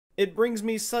It brings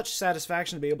me such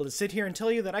satisfaction to be able to sit here and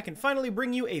tell you that I can finally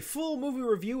bring you a full movie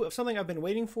review of something I've been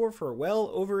waiting for well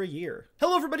over a year.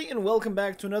 Hello everybody and welcome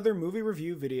back to another movie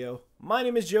review video. My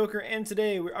name is Joker and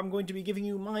today I'm going to be giving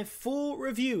you my full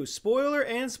review, spoiler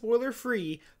and spoiler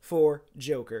free, for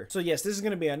Joker. So yes, this is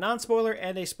going to be a non-spoiler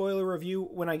and a spoiler review.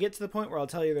 When I get to the point where I'll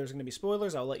tell you there's going to be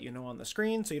spoilers, I'll let you know on the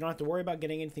screen so you don't have to worry about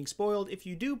getting anything spoiled if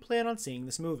you do plan on seeing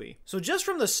this movie. So just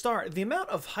from the start, the amount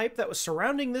of hype that was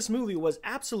surrounding this movie was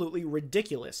absolutely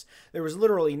ridiculous. There was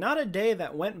literally not a day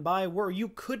that went by where you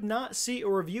could not see a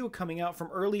review coming out from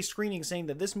early screenings saying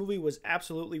that this movie was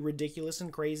absolutely ridiculous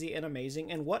and crazy and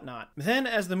amazing and whatnot. Then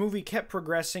as the movie kept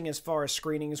progressing as far as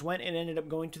screenings went, it ended up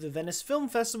going to the Venice Film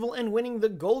Festival and winning the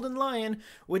Golden Lion,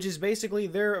 which is basically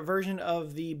their version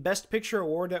of the Best Picture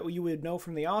award that you would know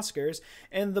from the Oscars,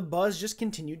 and the buzz just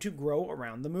continued to grow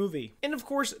around the movie. And of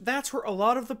course, that's where a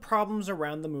lot of the problems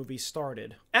around the movie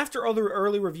started. After other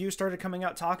early reviews started coming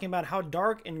out talking about how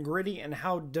dark and gritty and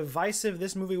how divisive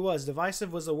this movie was,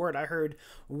 divisive was a word I heard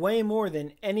way more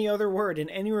than any other word in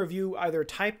any review either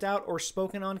typed out or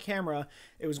spoken on camera.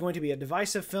 It was going to be a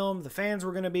divisive film, the fans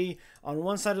were going to be on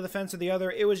one side of the fence or the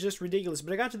other. It was just ridiculous.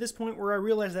 But I got to this point where I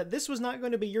realized that this was not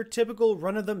going to be your typical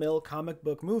run-of-the-mill comic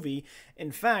book movie.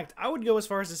 In fact, I would go as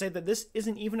far as to say that this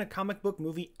isn't even a comic book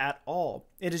movie at all.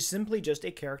 It is simply just a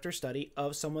character study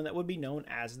of someone that would be known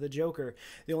as the Joker.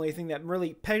 The only thing that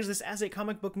really pegs this as a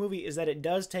comic book movie is that it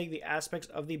does take the aspects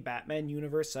of the Batman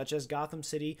universe, such as Gotham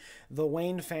City, the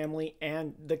Wayne family,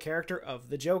 and the character of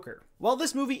the Joker. While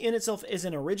this movie in itself is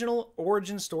an original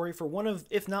origin story for one of,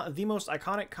 if not the most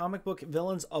iconic comic book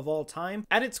villains of all time,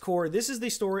 at its core, this is the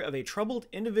story of a troubled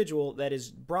individual that is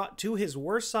brought to his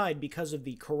worst side because of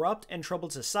the corrupt and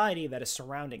troubled society that is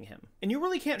surrounding him. And you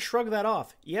really can't shrug that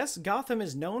off. Yes, Gotham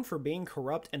is known for being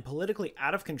corrupt and politically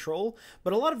out of control,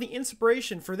 but a lot of the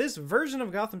inspiration for this version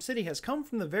of Gotham City has come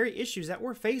from the very issues that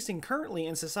we're facing currently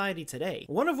in society today.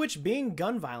 One of which being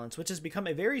gun violence, which has become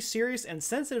a very serious and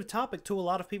sensitive topic to a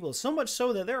lot of people, so much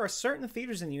so that there are certain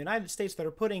theaters in the United States that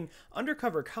are putting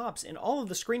undercover cops in all of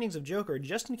the screenings of Joker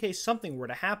just in case something were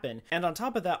to happen. And on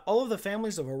top of that, all of the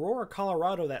families of Aurora,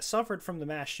 Colorado that suffered from the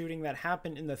mass shooting that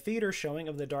happened in the theater showing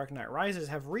of The Dark Knight Rises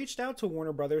have reached out to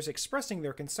Warner Brothers expressing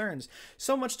their concerns,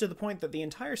 so much to the point that the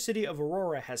entire city of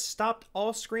Aurora has stopped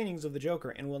all screenings of the Joker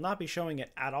and will not be showing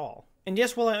it at all. And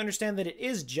yes, while I understand that it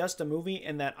is just a movie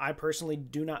and that I personally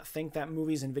do not think that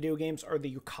movies and video games are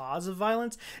the cause of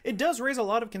violence, it does raise a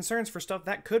lot of concerns for stuff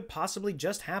that could possibly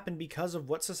just happen because of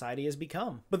what society has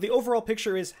become. But the overall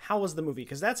picture is, how was the movie?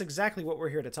 Because that's exactly what we're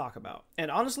here to talk about. And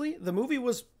honestly, the movie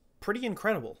was pretty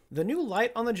incredible. The new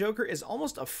light on the Joker is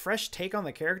almost a fresh take on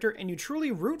the character, and you truly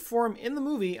root for him in the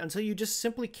movie until you just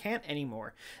simply can't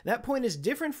anymore. That point is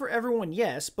different for everyone,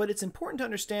 yes, but it's important to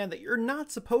understand that you're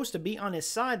not supposed to be on his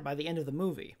side by the end of the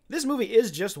movie. This movie is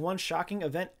just one shocking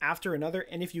event after another,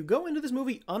 and if you go into this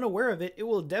movie unaware of it, it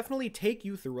will definitely take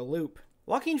you through a loop.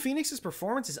 Joaquin Phoenix's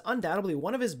performance is undoubtedly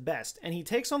one of his best, and he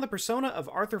takes on the persona of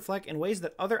Arthur Fleck in ways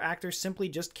that other actors simply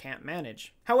just can't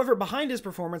manage. However, behind his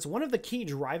performance, one of the key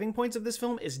driving points of this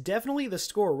film is definitely the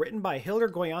score written by Hildur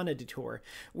Guðnadóttir,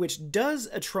 which does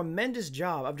a tremendous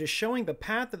job of just showing the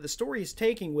path that the story is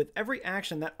taking with every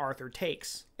action that Arthur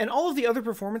takes. And all of the other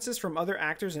performances from other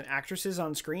actors and actresses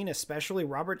on screen, especially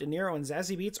Robert De Niro and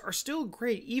Zazie Beetz, are still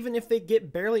great even if they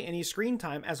get barely any screen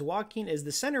time, as Joaquin is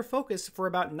the center focus for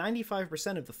about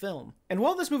 95% of the film. And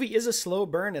while this movie is a slow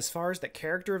burn as far as the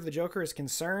character of the Joker is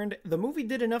concerned, the movie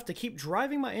did enough to keep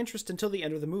driving my interest until the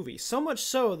end of the movie, so much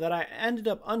so that I ended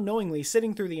up unknowingly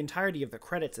sitting through the entirety of the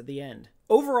credits at the end.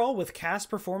 Overall, with cast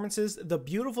performances, the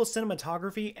beautiful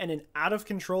cinematography, and an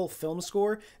out-of-control film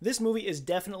score, this movie is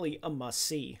definitely a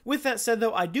must-see. With that said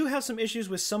though, I do have some issues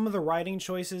with some of the writing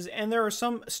choices, and there are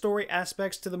some story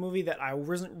aspects to the movie that I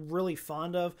wasn't really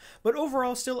fond of, but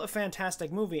overall still a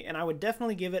fantastic movie, and I would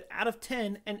definitely give it out of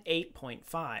 10 an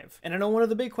 8.5. And I know one of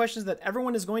the big questions that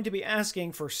everyone is going to be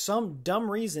asking for some dumb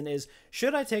reason is,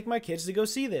 should I take my kids to go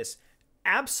see this?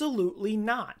 Absolutely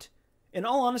not. In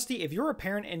all honesty, if you're a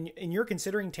parent and you're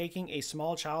considering taking a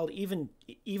small child, even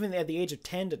at the age of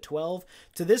 10 to 12,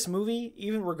 to this movie,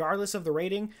 even regardless of the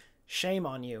rating, shame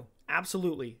on you.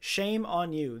 Absolutely. Shame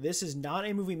on you. This is not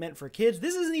a movie meant for kids.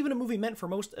 This isn't even a movie meant for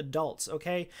most adults,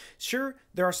 okay? Sure,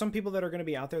 there are some people that are going to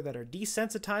be out there that are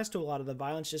desensitized to a lot of the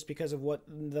violence just because of what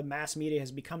the mass media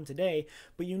has become today,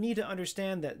 but you need to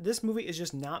understand that this movie is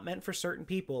just not meant for certain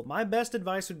people. My best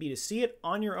advice would be to see it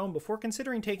on your own before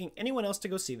considering taking anyone else to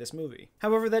go see this movie.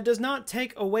 However, that does not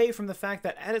take away from the fact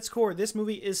that at its core, this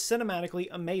movie is cinematically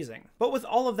amazing. But with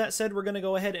all of that said, we're going to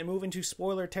go ahead and move into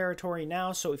spoiler territory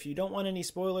now, so if you don't want any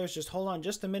spoilers, just hold on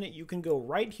just a minute. You can go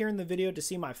right here in the video to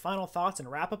see my final thoughts and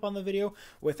wrap up on the video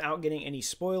without getting any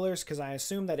spoilers, because I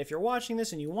assume that if you're watching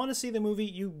this and you want to see the movie,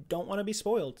 you don't want to be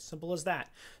spoiled. Simple as that.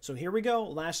 So here we go.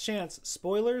 Last chance.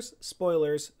 Spoilers,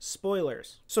 spoilers,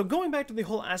 spoilers. So going back to the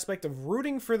whole aspect of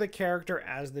rooting for the character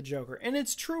as the Joker, and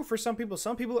it's true for some people.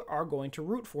 Some people are going to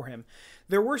root for him.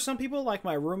 There were some people like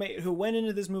my roommate who went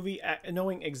into this movie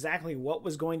knowing exactly what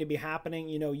was going to be happening.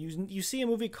 You know, you see a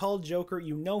movie called Joker,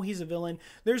 you know he's a villain.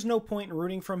 There's no point in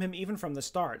rooting from him even from the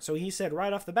start. So he said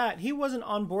right off the bat he wasn't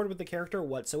on board with the character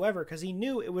whatsoever because he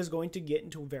knew it was going to get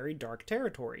into very dark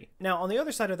territory. Now, on the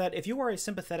other side of that, if you are a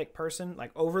sympathetic person,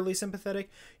 like overly sympathetic,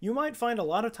 you might find a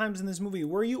lot of times in this movie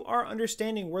where you are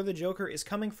understanding where the Joker is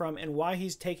coming from and why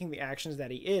he's taking the actions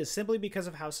that he is, simply because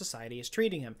of how society is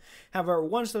treating him. However,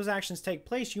 once those actions take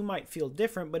place, you might feel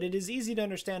different, but it is easy to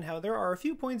understand how there are a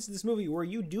few points in this movie where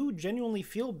you do genuinely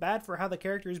feel bad for how the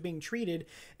character is being treated,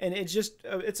 and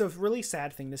it's a really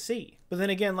sad thing to see. But then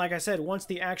again, like I said, once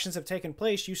the actions have taken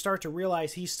place, you start to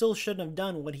realize he still shouldn't have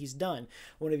done what he's done.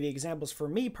 One of the examples for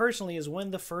me personally is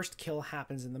when the first kill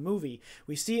happens in the movie.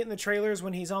 We see it in the trailers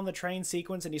when he's on the train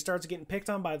sequence and he starts getting picked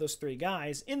on by those three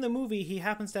guys. In the movie, he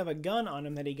happens to have a gun on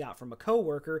him that he got from a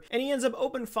coworker, and he ends up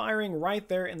open firing right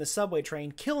there in the subway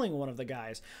train, killing one of the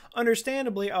guys.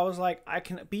 Understandably, I was like, I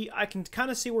can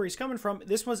kind of see where he's coming from.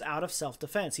 This was out of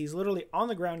self-defense. He's literally on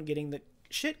the ground getting the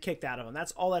shit kicked out of him.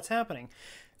 That's all that's happening.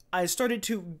 I started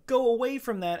to go away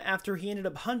from that after he ended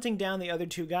up hunting down the other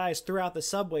two guys throughout the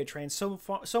subway train, so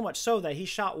much so that he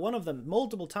shot one of them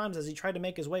multiple times as he tried to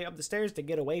make his way up the stairs to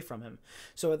get away from him.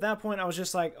 So at that point, I was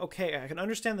just like, okay, I can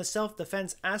understand the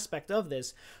self-defense aspect of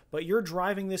this, but you're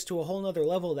driving this to a whole nother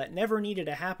level that never needed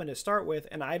to happen to start with,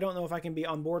 and I don't know if I can be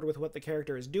on board with what the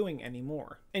character is doing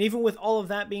anymore. And even with all of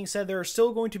that being said, there are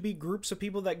still going to be groups of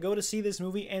people that go to see this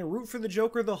movie and root for the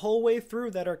Joker the whole way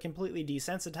through that are completely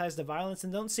desensitized to violence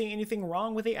and don't see anything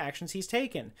wrong with the actions he's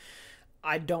taken.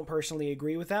 I don't personally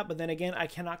agree with that, but then again, I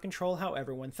cannot control how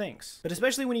everyone thinks. But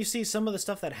especially when you see some of the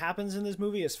stuff that happens in this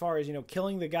movie, as far as, you know,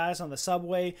 killing the guys on the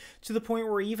subway, to the point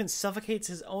where he even suffocates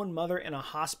his own mother in a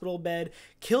hospital bed,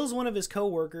 kills one of his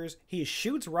co-workers, he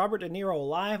shoots Robert De Niro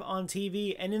live on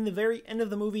TV, and in the very end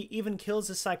of the movie even kills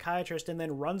his psychiatrist and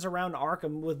then runs around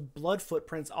Arkham with blood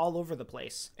footprints all over the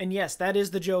place. And yes, that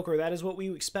is the Joker. That is what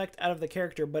we expect out of the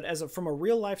character, but from a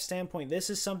real life standpoint,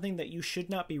 this is something that you should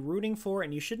not be rooting for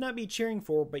and you should not be cheering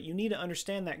for, but you need to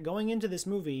understand that going into this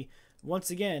movie, once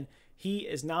again, he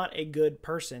is not a good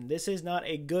person. This is not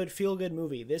a good feel-good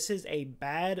movie. This is a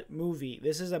bad movie.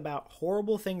 This is about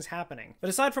horrible things happening. But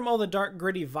aside from all the dark,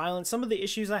 gritty violence, some of the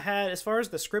issues I had as far as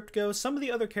the script goes, some of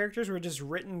the other characters were just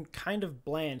written kind of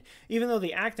bland. Even though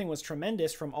the acting was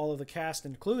tremendous from all of the cast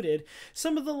included,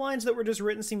 some of the lines that were just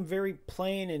written seemed very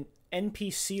plain and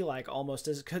NPC-like almost,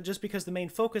 just because the main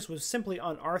focus was simply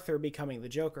on Arthur becoming the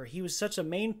Joker. He was such a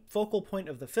main focal point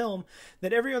of the film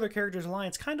that every other character's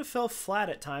lines kind of fell flat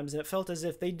at times, and it felt as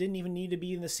if they didn't even need to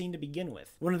be in the scene to begin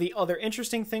with. One of the other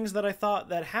interesting things that I thought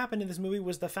that happened in this movie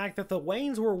was the fact that the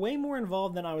Waynes were way more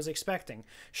involved than I was expecting.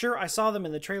 Sure, I saw them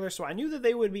in the trailer, so I knew that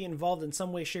they would be involved in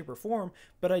some way, shape, or form,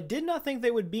 but I did not think they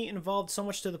would be involved so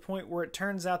much to the point where it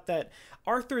turns out that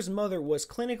Arthur's mother was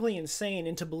clinically insane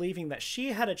into believing that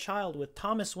she had a child with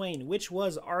Thomas Wayne, which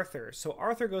was Arthur. So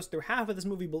Arthur goes through half of this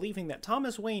movie believing that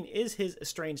Thomas Wayne is his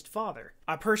estranged father.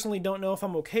 I personally don't know if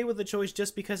I'm okay with the choice,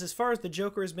 just because as far as the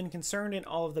Joker has been concerned in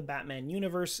all of the Batman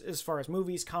universe, as far as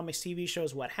movies, comics, TV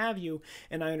shows, what have you,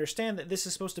 and I understand that this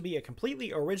is supposed to be a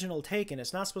completely original take and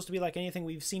it's not supposed to be like anything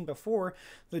we've seen before,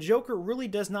 the Joker really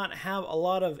does not have a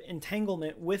lot of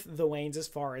entanglement with the Waynes as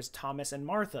far as Thomas and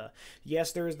Martha.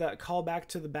 Yes, there is that callback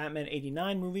to the Batman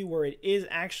 '89 movie where it is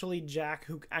actually Jack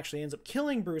who actually ends up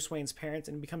killing Bruce Wayne's parents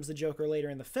and becomes the Joker later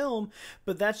in the film,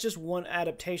 but that's just one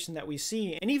adaptation that we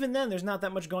see, and even then there's not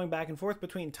that much going back and forth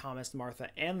between Thomas, Martha,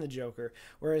 and the Joker,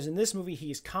 whereas in this movie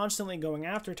he's constantly going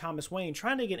after Thomas Wayne,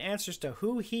 trying to get answers to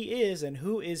who he is and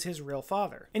who is his real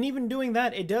father. And even doing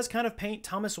that, it does kind of paint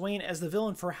Thomas Wayne as the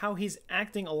villain for how he's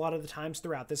acting a lot of the times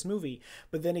throughout this movie,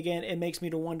 but then again, it makes me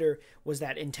to wonder, was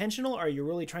that intentional? Are you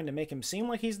really trying to make him seem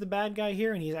like he's the bad guy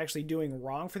here and he's actually doing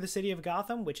wrong for the city of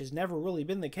Gotham, which has never really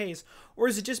been the case, or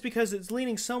is it just because it's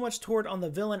leaning so much toward on the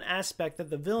villain aspect that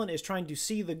the villain is trying to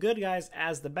see the good guys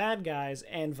as the bad guys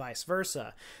and vice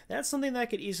versa? That's something that I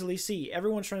could easily see.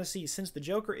 Everyone's trying to see, since the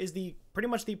Joker is the pretty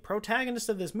much the protagonist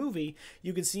of this movie,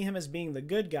 you could see him as being the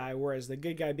good guy, whereas the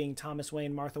good guy being Thomas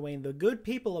Wayne, Martha Wayne, the good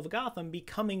people of Gotham,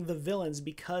 becoming the villains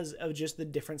because of just the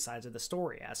different sides of the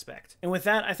story aspect. And with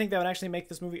that, I think that would actually make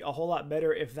this movie a whole lot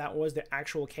better if that was the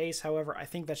actual case. However, I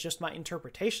think that's just my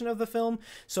interpretation of the film.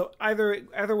 So either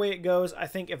way it goes, I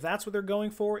think if that's what they're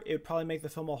going for, it would probably make the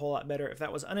film a whole lot better. If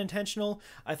that was unintentional,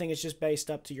 I think it's just based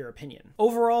up to your opinion.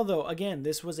 Overall, though, again,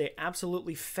 this was a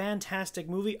absolutely fantastic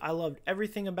movie. I loved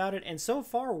everything about it, and so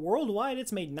far, worldwide,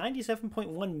 it's made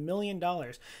 $97.1 million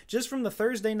just from the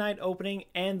Thursday night opening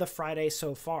and the Friday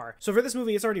so far. So for this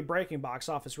movie, it's already breaking box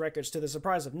office records to the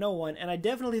surprise of no one, and I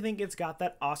definitely think it's got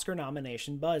that Oscar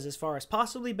nomination buzz as far as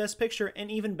possibly Best Picture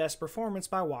and even Best Performance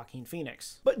by Joaquin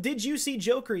Phoenix. But did you see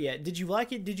Joker yet? Did you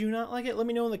like it? Did you not like it? Let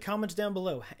me know in the comments down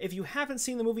below. If you haven't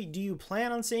seen the movie, do you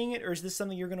plan on seeing it, or is this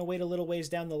something you're going to wait a little ways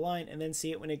down the line and then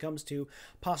see it when it comes to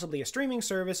possibly a streaming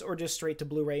service or just straight to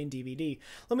Blu-ray and DVD?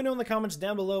 Let me know in the comments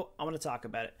down below. I want to talk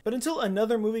about it. But until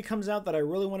another movie comes out that I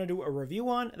really want to do a review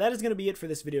on, that is going to be it for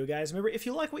this video, guys. Remember, if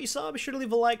you like what you saw, be sure to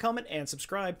leave a like, comment, and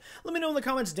subscribe. Let me know in the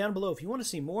comments down below if you want to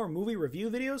see more movie review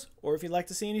videos or if you'd like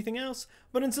to see anything else.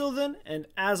 But until then, and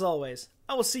as always,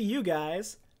 I will see you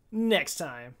guys next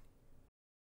time.